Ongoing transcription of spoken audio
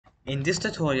In this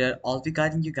tutorial, I'll be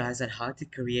guiding you guys on how to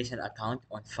create an account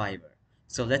on Fiverr.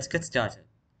 So let's get started.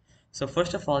 So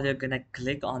first of all, you're gonna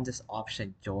click on this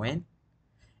option join,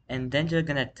 and then you're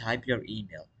gonna type your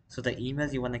email. So the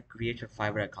email you wanna create your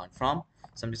Fiverr account from.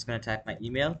 So I'm just gonna type my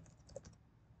email.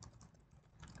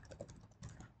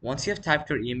 Once you have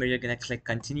typed your email, you're gonna click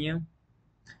continue.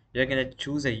 You're gonna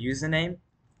choose a username.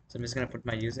 So I'm just gonna put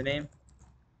my username.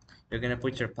 You're gonna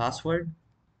put your password.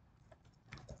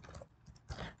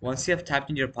 Once you have typed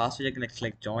in your password, you're gonna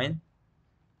click join.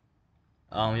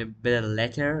 You build a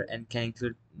letter and can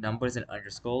include numbers and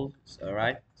underscores. All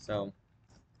right. So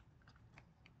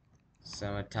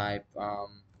I'm gonna type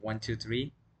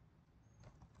 123.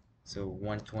 So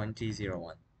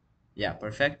 120.01. Yeah,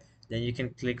 perfect. Then you can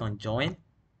click on join.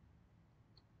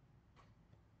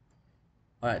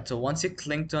 All right. So once you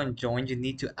clicked on join, you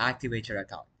need to activate your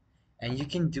account, and you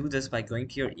can do this by going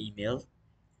to your email,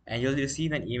 and you'll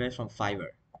receive an email from Fiverr.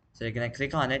 So you're gonna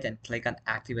click on it and click on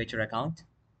activate your account,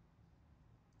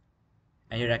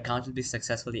 and your account will be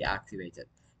successfully activated.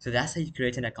 So that's how you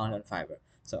create an account on Fiverr.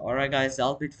 So alright guys,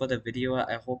 that'll be it for the video.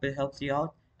 I hope it helped you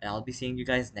out, and I'll be seeing you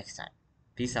guys next time.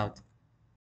 Peace out.